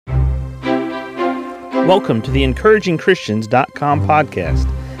Welcome to the EncouragingChristians.com podcast.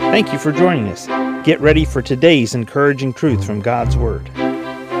 Thank you for joining us. Get ready for today's encouraging truth from God's Word.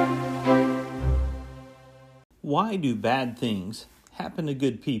 Why do bad things happen to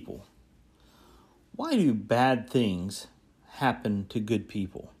good people? Why do bad things happen to good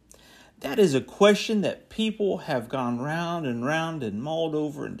people? That is a question that people have gone round and round and mulled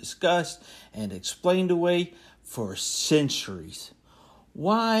over and discussed and explained away for centuries.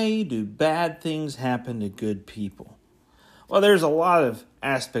 Why do bad things happen to good people? Well, there's a lot of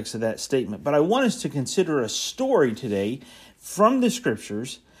aspects of that statement, but I want us to consider a story today from the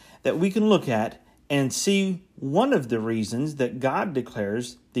Scriptures that we can look at and see one of the reasons that God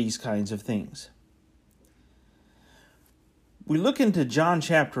declares these kinds of things. We look into John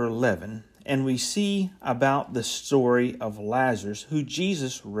chapter 11, and we see about the story of Lazarus, who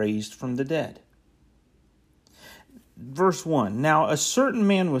Jesus raised from the dead. Verse 1, Now a certain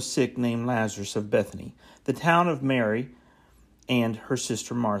man was sick named Lazarus of Bethany, the town of Mary and her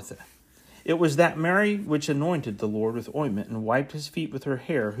sister Martha. It was that Mary which anointed the Lord with ointment and wiped his feet with her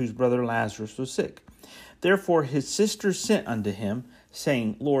hair, whose brother Lazarus was sick. Therefore his sisters sent unto him,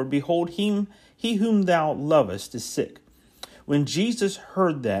 saying, Lord, behold, he whom thou lovest is sick. When Jesus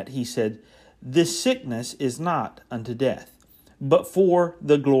heard that, he said, This sickness is not unto death, but for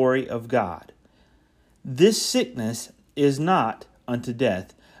the glory of God. This sickness is not unto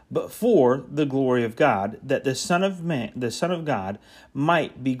death, but for the glory of God, that the Son of God,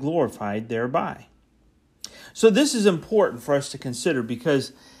 might be glorified thereby. So this is important for us to consider,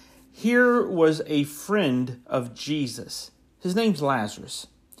 because here was a friend of Jesus. His name's Lazarus.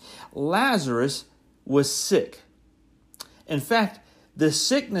 Lazarus was sick. In fact, the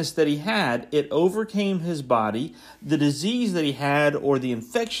sickness that he had, it overcame his body. The disease that he had, or the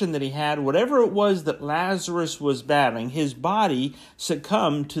infection that he had, whatever it was that Lazarus was battling, his body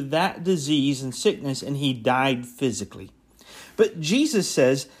succumbed to that disease and sickness, and he died physically. But Jesus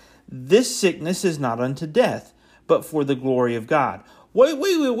says, this sickness is not unto death, but for the glory of God. Wait a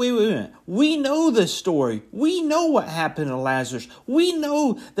minute. We know this story. We know what happened to Lazarus. We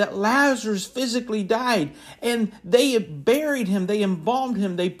know that Lazarus physically died, and they buried him, they embalmed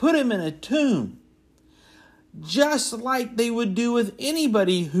him, they put him in a tomb, just like they would do with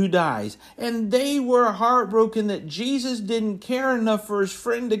anybody who dies. And they were heartbroken that Jesus didn't care enough for his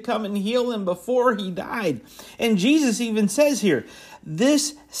friend to come and heal him before he died. And Jesus even says here,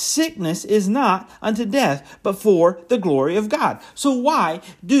 this sickness is not unto death, but for the glory of God. So why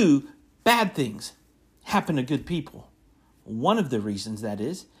do bad things happen to good people? One of the reasons that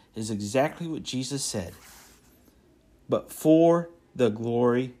is exactly what Jesus said. But for the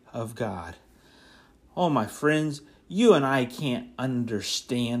glory of God. Oh, my friends, you and I can't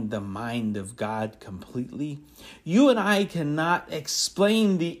understand the mind of God completely. You and I cannot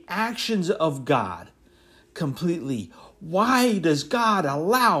explain the actions of God completely. Why does God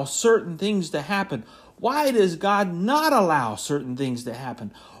allow certain things to happen? Why does God not allow certain things to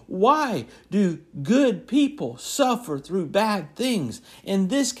happen? Why do good people suffer through bad things? In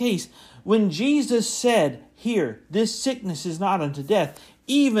this case, when Jesus said here, this sickness is not unto death,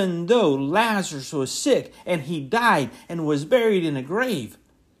 even though Lazarus was sick and he died and was buried in a grave,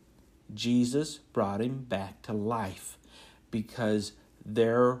 Jesus brought him back to life because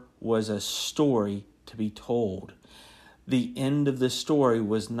there was a story to be told. The end of the story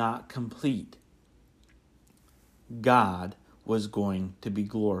was not complete. God was going to be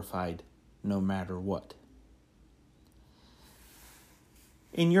glorified no matter what.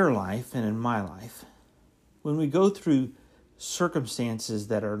 In your life and in my life, when we go through circumstances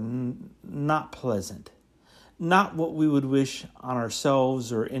that are not pleasant, not what we would wish on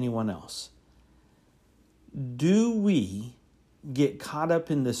ourselves or anyone else, do we get caught up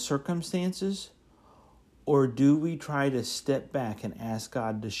in the circumstances, or do we try to step back and ask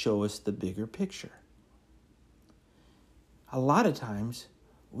God to show us the bigger picture? A lot of times,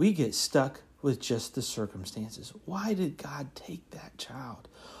 we get stuck with just the circumstances. Why did God take that child?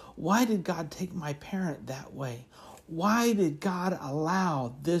 Why did God take my parent that way? Why did God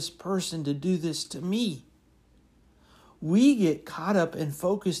allow this person to do this to me? We get caught up and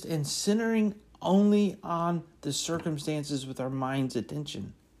focused and centering only on the circumstances with our mind's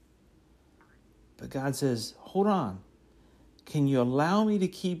attention. But God says, hold on. Can you allow me to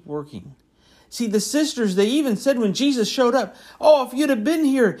keep working? See, the sisters, they even said when Jesus showed up, oh, if you'd have been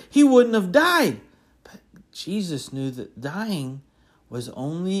here, he wouldn't have died. But Jesus knew that dying was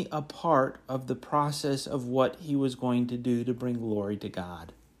only a part of the process of what he was going to do to bring glory to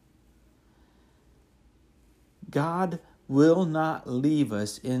God. God will not leave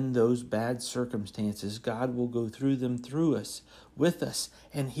us in those bad circumstances. God will go through them through us, with us,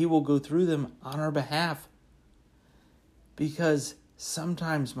 and He will go through them on our behalf. Because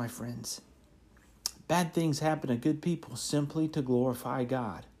sometimes, my friends, bad things happen to good people simply to glorify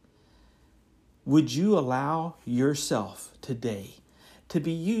God. Would you allow yourself today to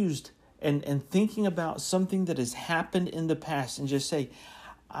be used and thinking about something that has happened in the past and just say,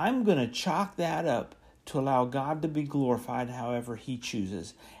 I'm going to chalk that up to allow God to be glorified however He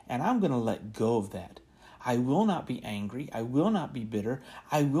chooses. And I'm going to let go of that. I will not be angry. I will not be bitter.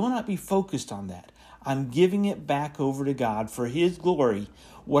 I will not be focused on that. I'm giving it back over to God for His glory.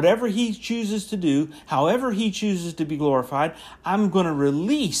 Whatever He chooses to do, however He chooses to be glorified, I'm going to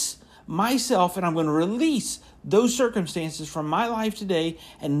release myself and I'm going to release those circumstances from my life today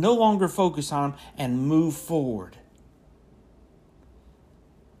and no longer focus on them and move forward.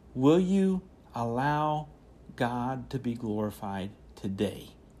 Will you allow God to be glorified today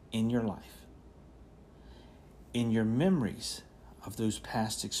in your life? In your memories of those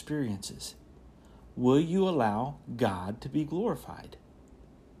past experiences, will you allow God to be glorified?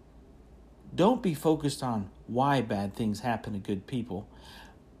 Don't be focused on why bad things happen to good people.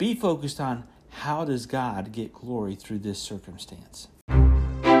 Be focused on how does God get glory through this circumstance.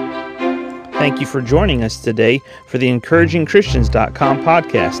 Thank you for joining us today for the EncouragingChristians.com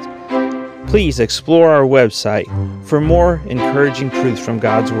podcast. Please explore our website for more encouraging truths from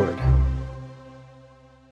God's Word.